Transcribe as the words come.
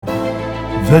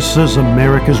This is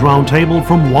America's Roundtable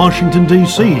from Washington,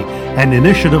 D.C., an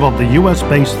initiative of the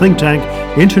U.S.-based think tank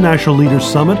International Leaders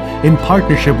Summit in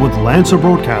partnership with Lancer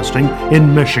Broadcasting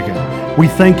in Michigan. We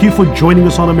thank you for joining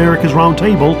us on America's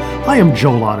Roundtable. I am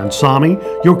Joel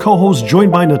Anand-Samy, your co-host,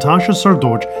 joined by Natasha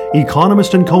Srdoc,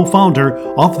 economist and co-founder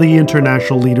of the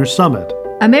International Leaders Summit.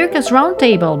 America's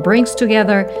Roundtable brings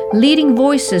together leading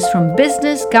voices from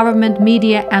business, government,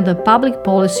 media, and the public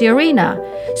policy arena.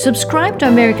 Subscribe to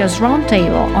America's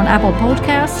Roundtable on Apple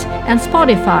Podcasts and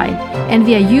Spotify, and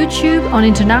via YouTube on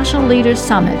International Leaders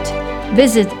Summit.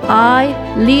 Visit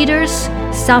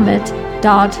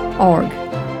ileaderssummit.org.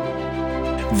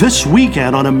 This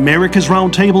weekend on America's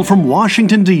Roundtable from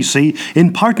Washington, D.C.,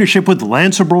 in partnership with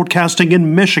Lancer Broadcasting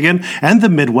in Michigan and the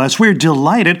Midwest, we're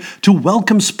delighted to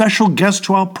welcome special guest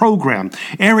to our program,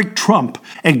 Eric Trump,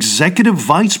 Executive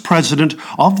Vice President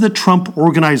of the Trump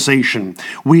Organization.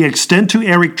 We extend to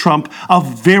Eric Trump a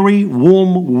very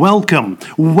warm welcome.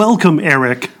 Welcome,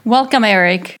 Eric. Welcome,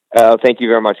 Eric. Thank you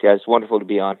very much, guys. Wonderful to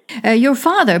be on. Your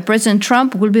father, President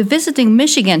Trump, will be visiting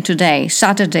Michigan today,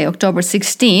 Saturday, October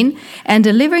 16, and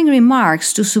delivering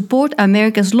remarks to support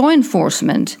America's law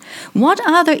enforcement. What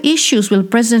other issues will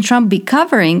President Trump be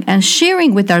covering and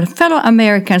sharing with our fellow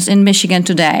Americans in Michigan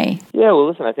today? Yeah, well,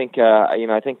 listen, I think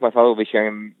I think my father will be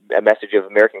sharing a message of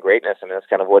American greatness. I mean, that's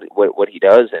kind of what he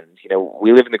does, and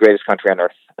we live in the greatest country on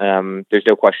earth. There's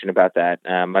no question about that.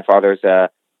 My father's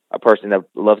a person that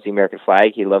loves the American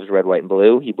flag. He loves red, white, and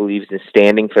blue. He believes in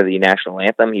standing for the national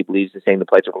anthem. He believes in saying the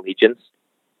Pledge of Allegiance.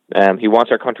 He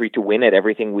wants our country to win at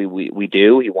everything we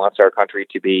do. He wants our country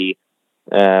to be,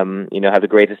 have the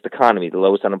greatest economy, the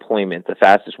lowest unemployment, the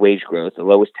fastest wage growth, the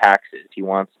lowest taxes. He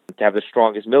wants to have the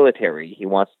strongest military. He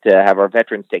wants to have our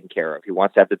veterans taken care of. He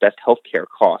wants to have the best healthcare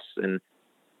costs. And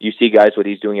you see, guys, what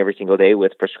he's doing every single day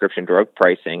with prescription drug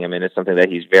pricing. I mean, it's something that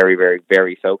he's very, very,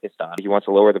 very focused on. He wants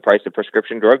to lower the price of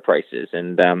prescription drug prices,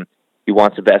 and he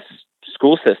wants the best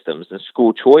school systems and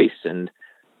school choice, and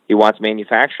he wants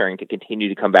manufacturing to continue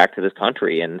to come back to this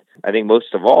country. And I think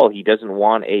most of all, he doesn't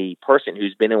want a person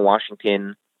who's been in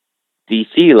Washington,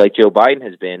 D.C., like Joe Biden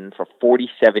has been for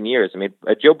 47 years. I mean,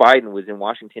 Joe Biden was in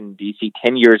Washington, D.C.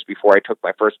 10 years before I took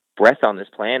my first breath on this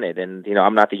planet. And,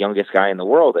 I'm not the youngest guy in the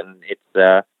world. And it's,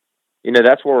 that's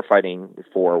what we're fighting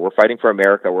for. We're fighting for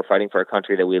America. We're fighting for a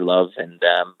country that we love. And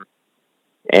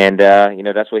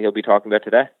that's what he'll be talking about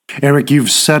today. Eric, you've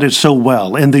said it so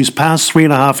well. In these past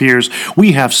 3.5 years,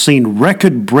 we have seen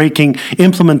record-breaking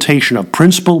implementation of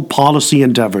principled policy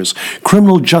endeavors,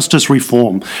 criminal justice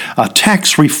reform,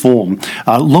 tax reform,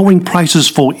 lowering prices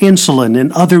for insulin,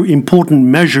 and other important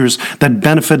measures that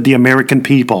benefit the American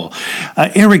people.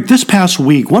 Eric, this past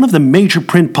week, one of the major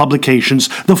print publications,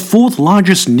 the fourth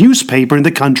largest newspaper in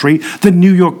the country, the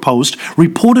New York Post,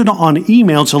 reported on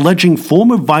emails alleging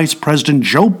former Vice President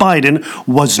Joe Biden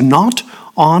was not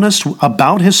honest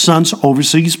about his son's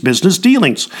overseas business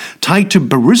dealings tied to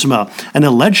Burisma, an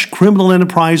alleged criminal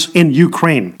enterprise in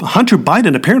Ukraine. Hunter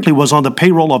Biden apparently was on the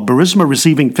payroll of Burisma,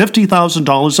 receiving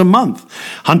 $50,000 a month.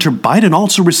 Hunter Biden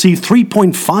also received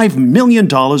 $3.5 million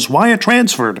wire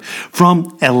transferred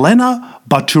from Elena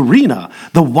Baturina,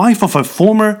 the wife of a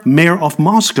former mayor of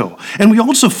Moscow. And we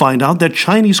also find out that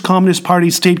Chinese Communist Party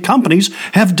state companies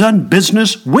have done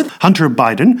business with Hunter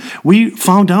Biden. We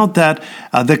found out that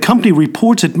the company reports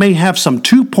it may have some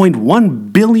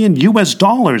 $2.1 billion US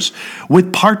dollars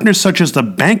with partners such as the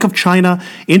Bank of China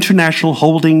International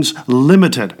Holdings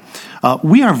Limited.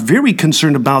 We are very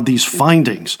concerned about these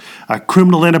findings,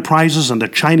 criminal enterprises and the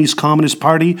Chinese Communist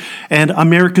Party and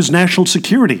America's national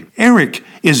security. Eric,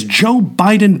 is Joe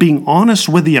Biden being honest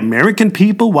with the American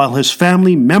people while his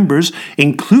family members,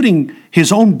 including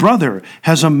his own brother,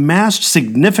 has amassed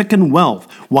significant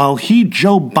wealth while he,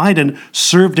 Joe Biden,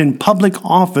 served in public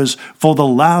office for the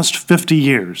last 50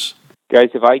 years? Guys,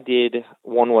 if I did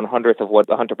 1/100th of what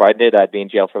Hunter Biden did, I'd be in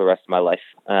jail for the rest of my life.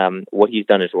 What he's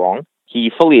done is wrong. He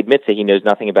fully admits that he knows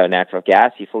nothing about natural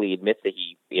gas. He fully admits that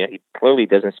he clearly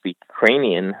doesn't speak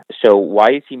Ukrainian. So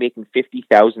why is he making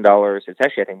 $50,000? It's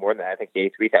actually, I think, more than that. I think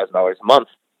 $83,000 a month,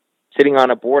 sitting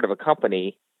on a board of a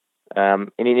company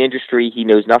in an industry he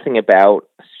knows nothing about.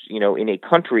 In a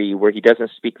country where he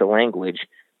doesn't speak the language.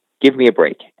 Give me a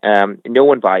break. No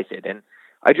one buys it. And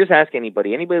I just ask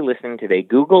anybody listening today,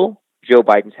 Google Joe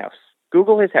Biden's house.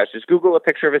 Google his house. Just Google a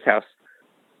picture of his house.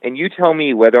 And you tell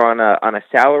me whether on a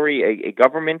salary, a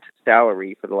government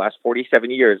salary for the last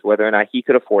 47 years, whether or not he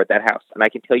could afford that house. And I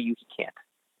can tell you he can't.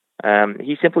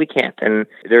 He simply can't. And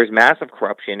there's massive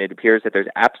corruption. It appears that there's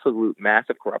absolute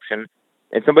massive corruption.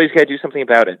 And somebody's got to do something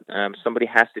about it. Somebody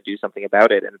has to do something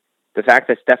about it. And the fact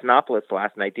that Stephanopoulos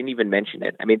last night didn't even mention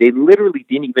it. I mean, they literally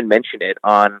didn't even mention it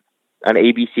on on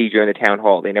ABC during the town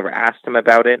hall. They never asked him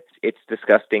about it. It's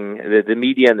disgusting. The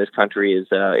media in this country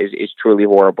is truly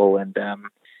horrible, and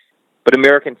but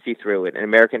Americans see through it, and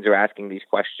Americans are asking these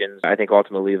questions. I think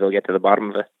ultimately they'll get to the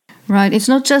bottom of it. Right. It's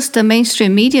not just the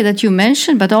mainstream media that you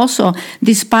mentioned, but also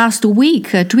this past week,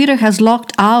 Twitter has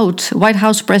locked out White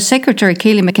House Press Secretary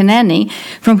Kayleigh McEnany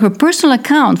from her personal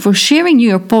account for sharing New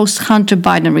York Post's Hunter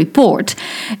Biden report.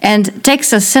 And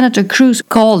Texas Senator Cruz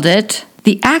called it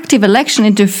the active election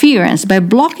interference by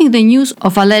blocking the news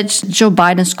of alleged Joe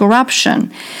Biden's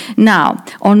corruption. Now,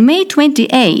 on May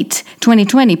 28,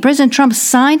 2020, President Trump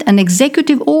signed an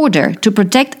executive order to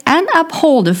protect and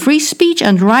uphold the free speech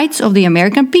and rights of the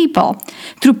American people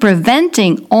through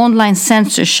preventing online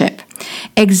censorship.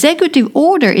 Executive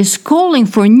order is calling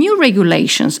for new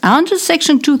regulations under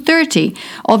Section 230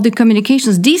 of the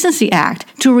Communications Decency Act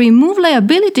to remove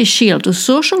liability shield to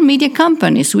social media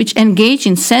companies which engage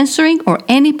in censoring or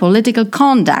any political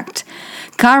conduct.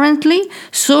 Currently,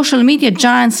 social media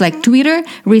giants like Twitter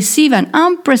receive an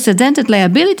unprecedented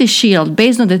liability shield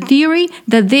based on the theory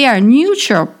that they are a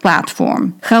neutral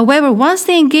platform. However, once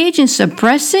they engage in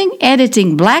suppressing,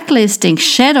 editing, blacklisting,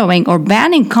 shadowing, or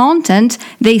banning content,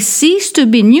 they cease to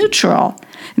be neutral.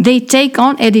 They take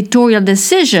on editorial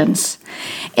decisions.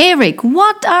 Eric,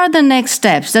 what are the next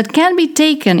steps that can be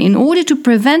taken in order to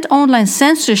prevent online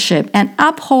censorship and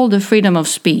uphold the freedom of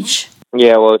speech?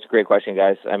 Yeah, well, it's a great question,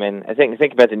 guys. I mean, I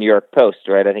think about the New York Post,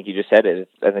 right? I think you just said it.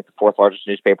 It's, I think, the fourth largest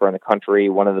newspaper in the country,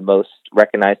 one of the most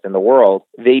recognized in the world.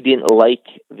 They didn't like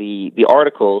the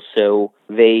article, so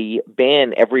they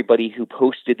banned everybody who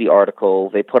posted the article.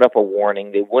 They put up a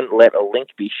warning. They wouldn't let a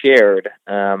link be shared.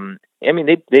 I mean,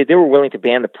 they were willing to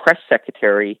ban the press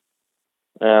secretary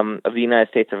of the United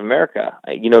States of America.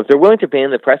 You know, if they're willing to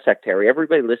ban the press secretary,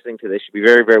 everybody listening to this should be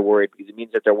very, very worried, because it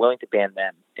means that they're willing to ban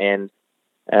them. And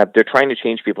they're trying to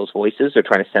change people's voices. They're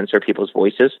trying to censor people's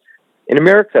voices. In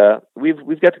America,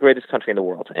 we've got the greatest country in the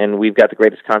world, and we've got the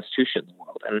greatest constitution in the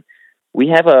world. And we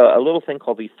have a little thing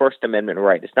called the First Amendment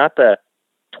right. It's not the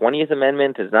 20th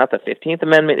Amendment. It's not the 15th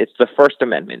Amendment. It's the First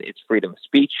Amendment. It's freedom of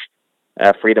speech,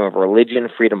 freedom of religion,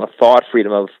 freedom of thought,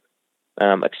 freedom of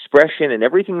expression, and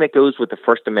everything that goes with the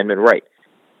First Amendment right.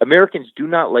 Americans do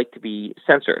not like to be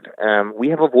censored. We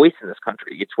have a voice in this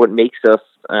country. It's what makes us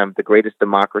the greatest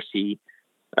democracy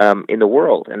in the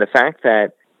world. And the fact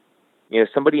that, you know,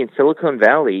 somebody in Silicon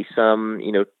Valley, some,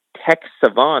 you know, tech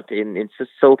savant in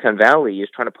Silicon Valley is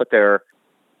trying to put their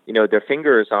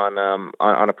fingers on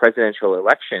a presidential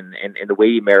election and the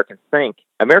way Americans think,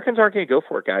 Americans aren't going to go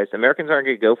for it, guys. Americans aren't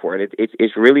going to go for it.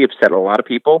 It's really upset a lot of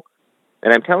people.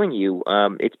 And I'm telling you,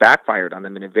 it's backfired on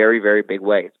them in a very, very big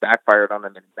way. It's backfired on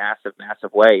them in a massive,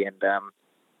 massive way. And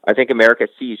I think America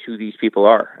sees who these people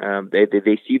are.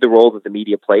 They see the role that the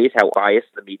media plays, how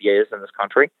biased the media is in this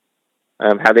country,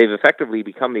 how they've effectively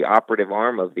become the operative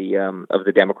arm of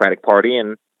the Democratic Party,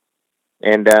 and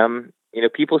you know,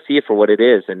 people see it for what it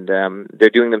is, and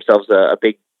they're doing themselves a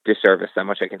big disservice. That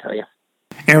much I can tell you.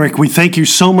 Eric, we thank you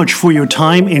so much for your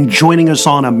time in joining us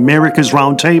on America's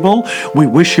Roundtable. We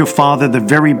wish your father the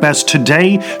very best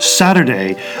today,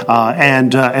 Saturday,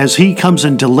 and as he comes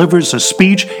and delivers a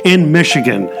speech in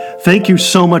Michigan. Thank you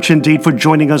so much indeed for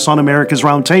joining us on America's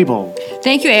Roundtable.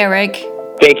 Thank you, Eric.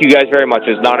 Thank you guys very much.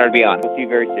 It's an honor to be on. We'll see you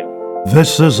very soon.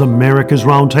 This is America's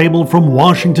Roundtable from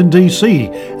Washington, D.C.,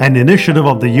 an initiative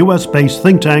of the U.S.-based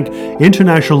think tank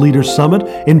International Leaders Summit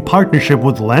in partnership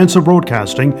with Lancer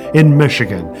Broadcasting in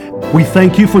Michigan. We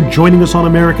thank you for joining us on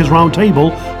America's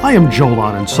Roundtable. I am Joel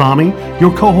Anand,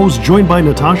 your co-host, joined by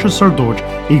Natasha Sardoj,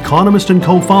 economist and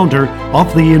co-founder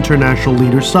of the International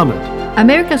Leaders Summit.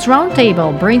 America's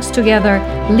Roundtable brings together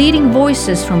leading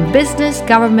voices from business,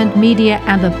 government, media,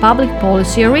 and the public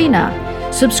policy arena.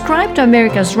 Subscribe to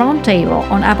America's Roundtable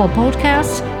on Apple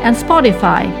Podcasts and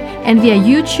Spotify, and via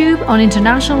YouTube on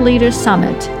International Leaders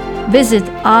Summit. Visit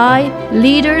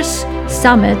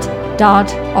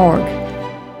iLeadersSummit.org.